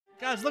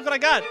Guys, look what I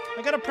got.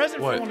 I got a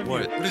present for one of you.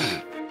 What is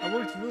it? I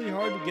worked really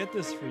hard to get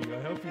this for you.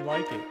 I hope you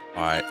like it.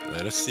 Alright,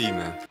 let us see,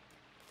 man.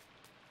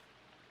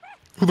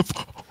 Who the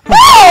fuck?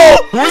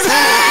 Oh! Who is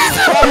that?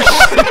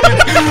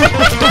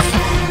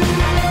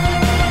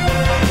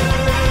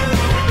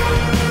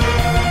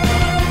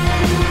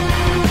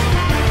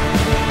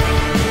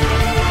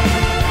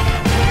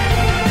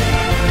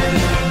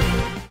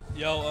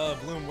 Yo,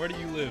 Bloom, where do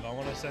you live? I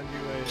want to send you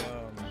a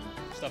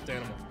stuffed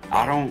animal.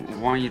 I don't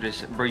want you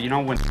to, bro. You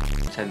know when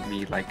sent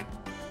me like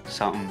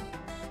something,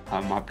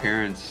 my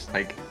parents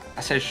like.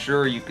 I said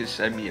sure you could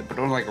send me it, but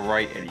don't like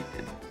write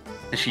anything.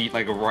 And she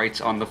like writes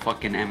on the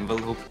fucking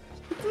envelope.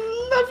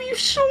 Love you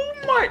so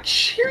much.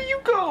 Here you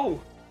go.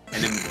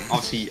 And then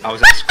obviously I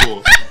was at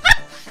school.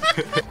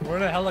 We're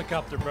in a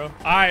helicopter, bro. All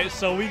right,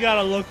 so we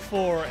gotta look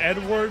for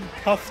Edward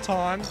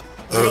Puffton.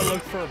 We gotta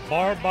look for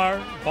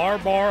Barbara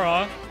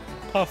Puffton.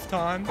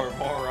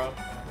 Barbara.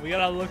 We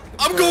gotta look.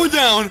 I'm going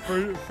down.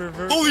 For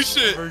Holy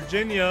shit.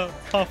 Virginia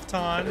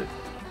Puffton.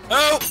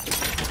 Help!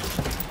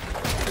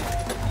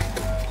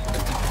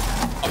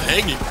 I'm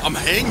hanging. I'm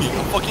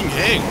fucking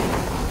hanging.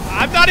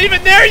 I'm not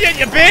even there yet,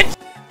 you bitch!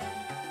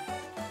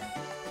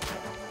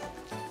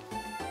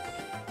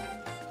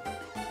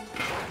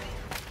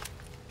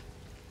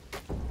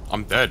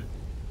 I'm dead.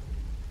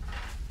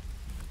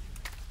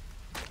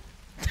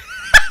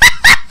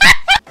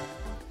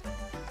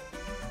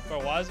 Bro,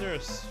 why is there a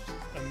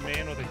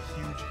man with a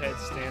huge head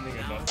standing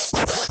above?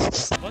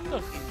 What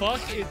the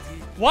fuck is...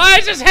 Why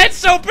is his head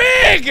so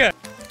big?!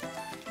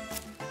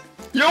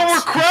 Yo,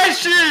 we're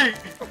crashing!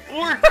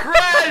 We're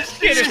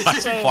crashing! It is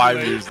Like so 5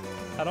 late. years.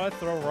 How do I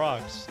throw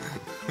rocks?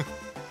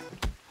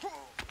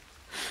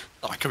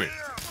 Oh, come here.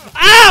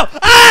 Ow!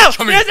 Ow!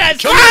 Come here. There's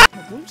Come that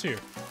shot! Bloom's here.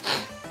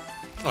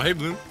 Oh, hey,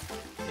 Bloom.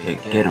 Hey,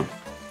 get him.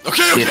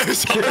 Okay.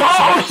 Sorry.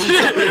 Oh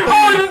shit!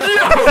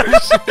 Oh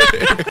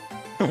shit!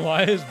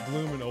 Why is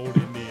Bloom an old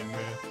Indian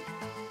man?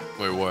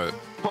 Wait, what?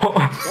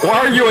 Why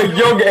are you a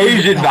young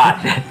Asian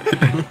man?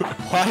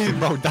 Why,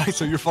 bro,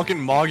 Daiso, you're fucking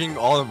mogging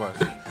all of us.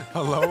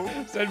 Hello?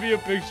 Send me a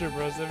picture,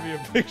 bro. Send me a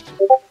picture.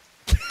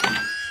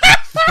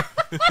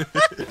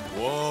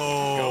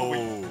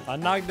 Whoa. I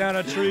knocked down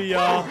a tree,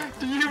 y'all.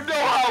 Do you know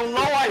how low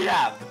I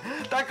am?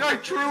 That guy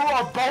threw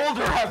a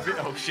boulder at me.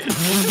 Oh shit.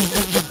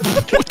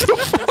 What the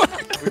fuck?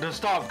 Wait, no,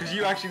 stop, because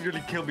you actually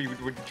really killed me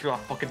when you threw a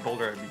fucking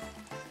boulder at me.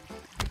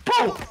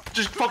 Bro,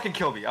 just fucking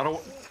kill me. I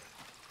don't.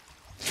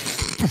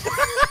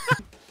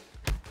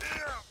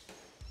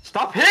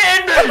 Stop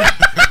hitting me!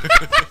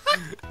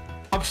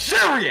 I'm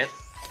serious.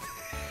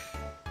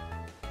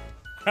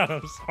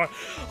 I'm sorry.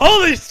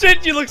 Holy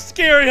shit, you look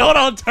scary. Hold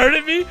on, turn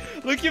at me.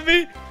 Look at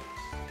me.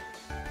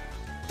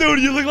 Dude,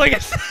 you look like a...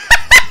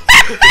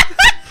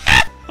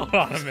 Hold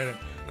on a minute.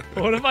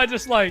 What if I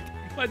just like,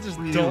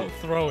 don't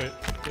throw it,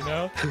 you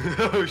know?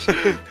 Oh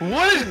shit.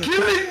 What is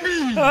killing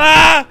me?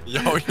 Ah!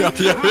 Yo.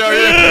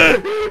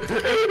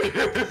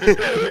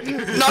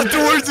 Not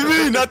towards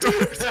me, not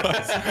towards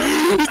us.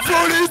 He's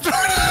throwing it,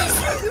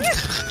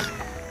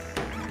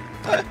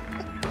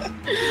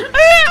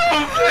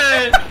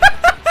 Okay.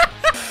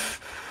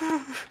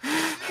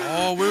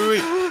 Oh,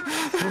 wait.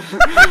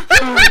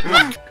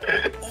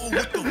 Oh,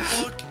 what the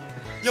fuck?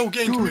 Yo,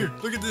 gang, come here.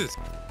 Look at this.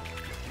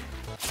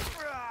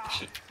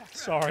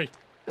 Sorry.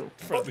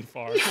 Friendly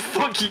fire.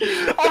 Fuck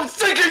you. I'm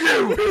sick of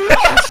you.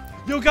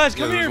 Yo, guys,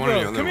 come Yeah, here, there's one on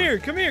the bro. other Come one.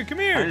 here. Come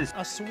here.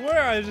 I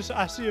swear,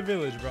 I see a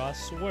village, bro. I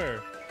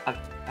swear.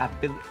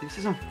 This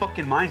isn't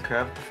fucking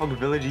Minecraft. What the fuck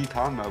village are you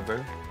talking about, bro?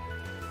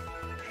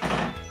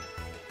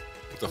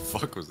 What the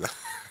fuck was that?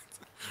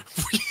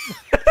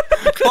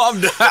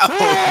 Calm down.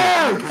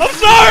 I'm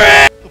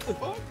sorry!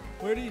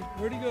 Where'd he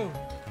go?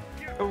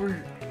 Over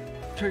here.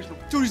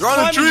 Dude, he's You're on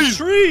a climbing the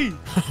tree!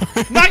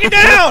 Knock him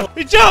down!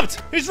 He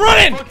jumped! He's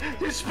running!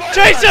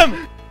 Chase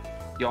him!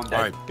 Yo, I'm dead.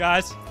 Alright.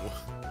 Guys.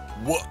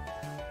 What?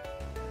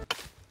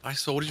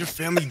 Daiso, what is your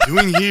family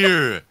doing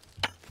here?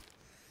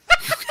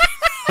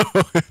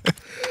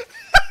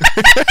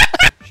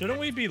 Shouldn't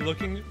we be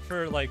looking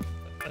for like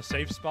a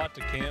safe spot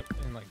to camp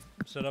and like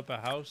set up a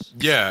house?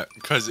 Yeah,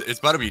 cause it's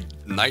about to be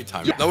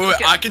nighttime. No, wait,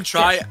 I can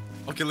try.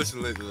 Okay,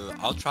 listen.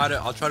 I'll try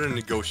to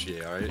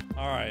negotiate. All right.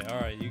 All right.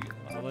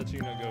 I'll let you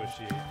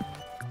negotiate.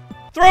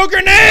 Throw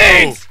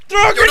grenades! Oh.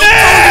 Throw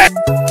grenades!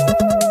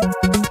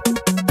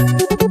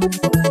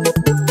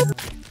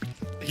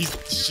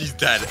 She's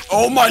dead.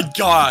 Oh my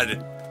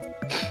god.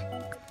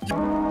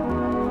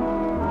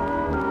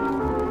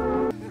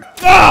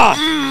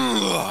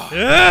 Ah!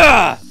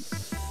 Yeah!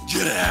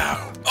 Get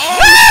out.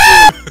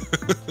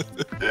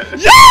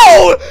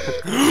 Yo!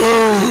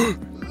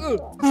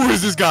 Who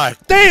is this guy?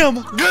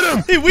 Damn! Get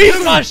him! He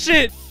weaved my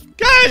shit!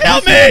 Guys,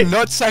 help me!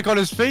 Nutsack on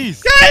his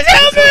face. Guys,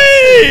 help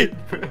me!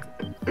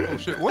 Oh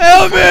shit! What?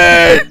 Help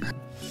me!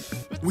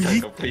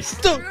 We.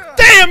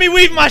 Damn, he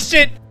weaved my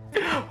shit!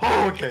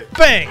 Oh, okay.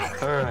 Bang!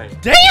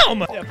 Alright. Damn!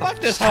 Yeah, fuck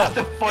this hoe.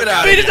 Get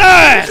out. Beat his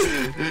ass!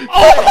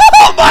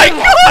 Oh my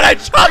god, I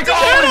chopped him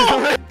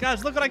down!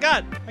 Guys, look what I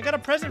got. I got a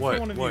present for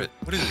one of you.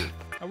 What is it?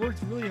 I worked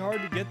really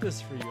hard to get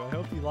this for you. I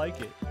hope you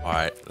like it. All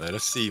right, let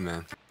us see,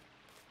 man.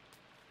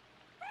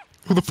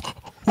 Who the fuck?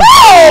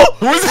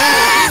 Who is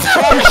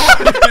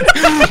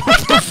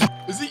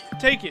it? Is he?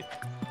 Take it.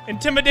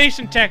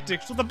 Intimidation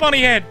tactics with a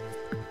bunny head.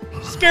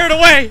 Scare it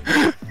away.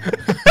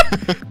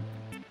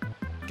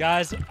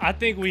 Guys, I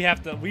think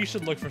we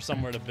should look for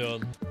somewhere to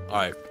build.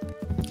 Alright.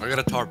 I got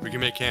a tarp. We can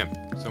make camp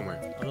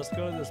somewhere. Let's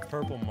go to this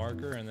purple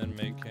marker and then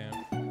make camp.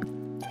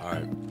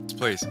 Alright. This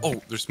place.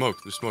 Oh, there's smoke.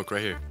 There's smoke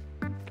right here.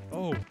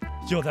 Oh.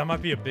 Yo, that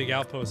might be a big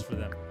outpost for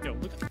them. Yo,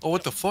 look. Oh,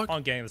 what the fuck?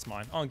 On gang, that's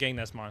mine. On gang,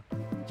 that's mine.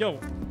 Yo,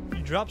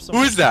 you dropped some.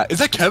 Who is that? Is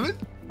that Kevin?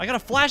 I got a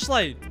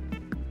flashlight.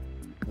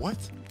 What?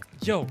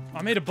 Yo,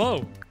 I made a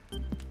bow.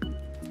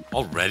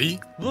 Already?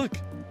 Look.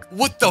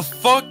 What the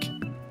fuck?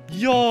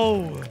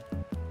 Yo.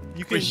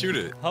 You can shoot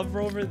it.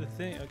 Hover over the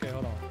thing. Okay,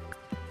 hold on.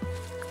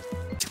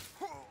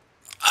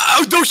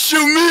 Oh, don't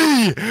shoot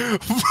me!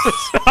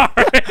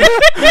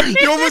 Sorry.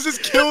 You almost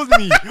just killed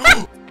me.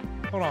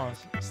 Hold on.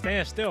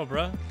 Stand still,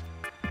 bruh.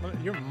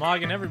 You're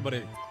mogging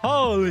everybody.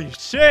 Holy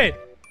shit.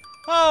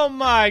 Oh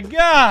my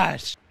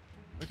gosh.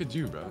 Look at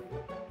you, bro.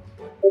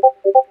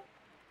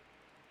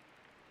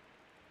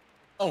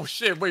 Oh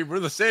shit, wait, we're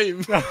the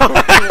same.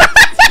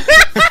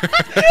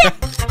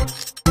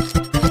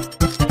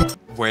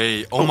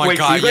 Wait, oh my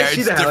god, yeah,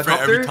 it's different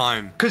every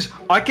time. Cause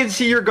I can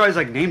see your guys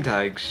like name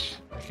tags.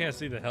 I can't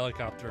see the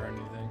helicopter or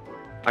anything.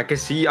 I can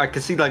see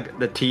like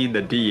the T and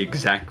the D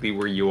exactly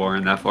where you are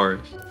in that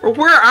forest.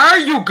 Where are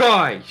you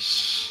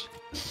guys?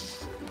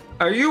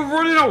 Are you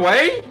running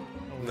away?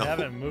 Oh, we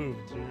haven't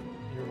moved.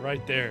 You're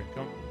right there.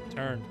 Come,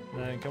 turn, and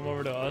then come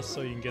over to us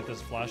so you can get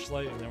this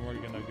flashlight, and then we're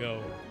gonna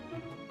go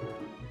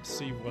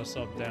see what's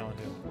up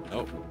downhill.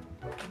 Nope.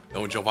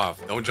 Don't jump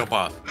off. Don't jump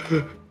off.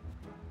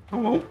 I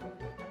won't.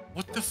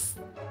 What the f?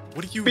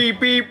 What are you? Beep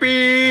beep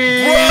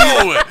beep.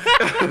 Bro!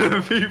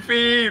 Beep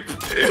beep.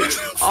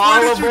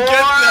 All All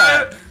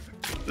aboard.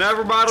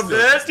 Never mind a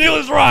bit.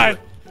 Steelers ride.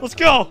 Let's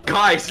go.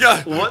 Guys,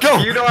 what? Go,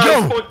 Do you know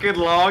how fucking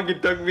long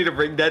it took me to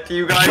bring that to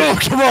you guys? Go,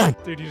 come on.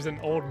 Dude, he's an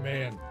old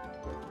man.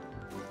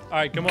 All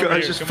right, come over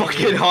Guys here. just Come over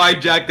fucking here.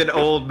 hijacked an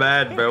old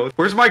man, bro.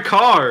 Where's my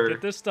car? Get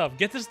this stuff.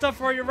 Get this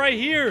stuff while you're right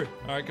here.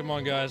 All right, come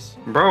on, guys.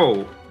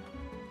 Bro.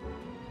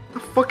 The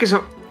fuck is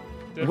up?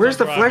 Dude, Where's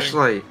the I'm driving.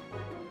 flashlight?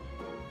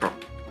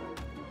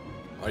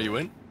 Are you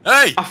in?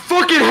 Hey! I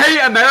fucking hate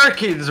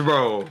Americans,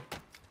 bro.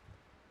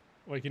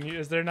 Wait, can you?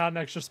 Is there not an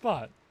extra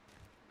spot?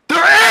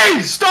 There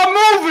is! Stop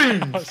moving!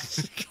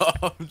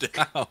 Calm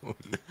down.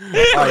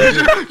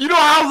 You know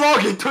how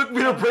long it took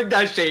me to bring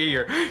that shit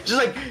here? Just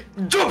like,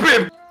 jump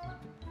in!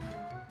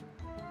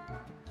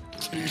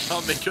 Can you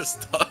not make us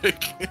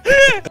stuck?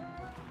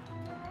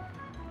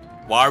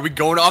 Why are we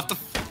going off the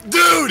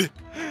dude?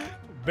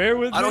 Bear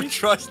with me. I don't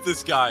trust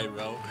this guy,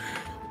 bro.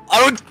 I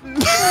don't.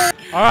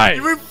 All right,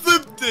 You even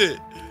flipped it.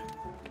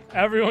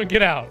 everyone,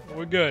 get out.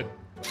 We're good.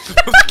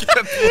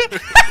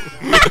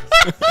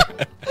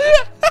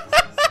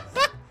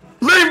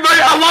 Leave me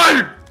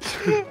alone!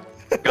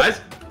 Guys?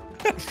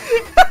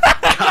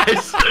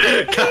 Guys!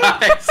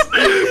 Guys!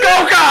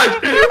 Go, guys!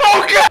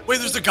 Oh, God! Wait,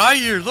 there's a guy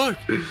here. Look.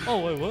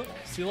 Oh wait, what?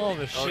 Steal all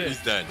this Oh, shit.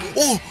 he's dead.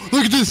 Oh,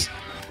 look at this.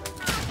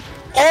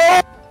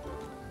 Oh.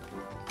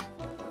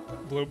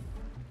 Bloop.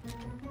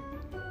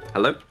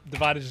 Hello?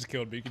 Divided just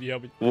killed me. Can you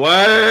help me?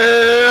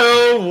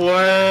 Well.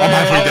 I'm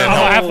halfway dead.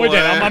 I'm halfway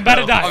dead. I'm about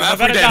to die. I'm I'm about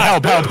halfway to dead. die.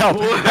 Help, help, help,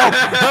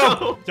 help,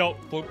 help. Yo,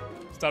 Bloop.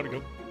 It's time to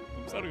go.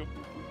 It's time to go.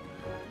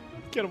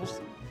 Get him.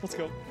 Let's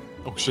go.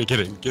 Oh shit, get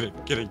in, get in,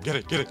 get in, get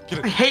in, get in, get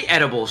I in. hate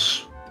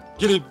edibles.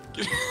 Get in,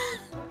 get in.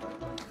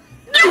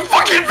 You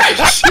fucking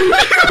bitch!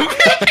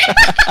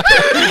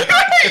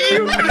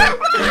 You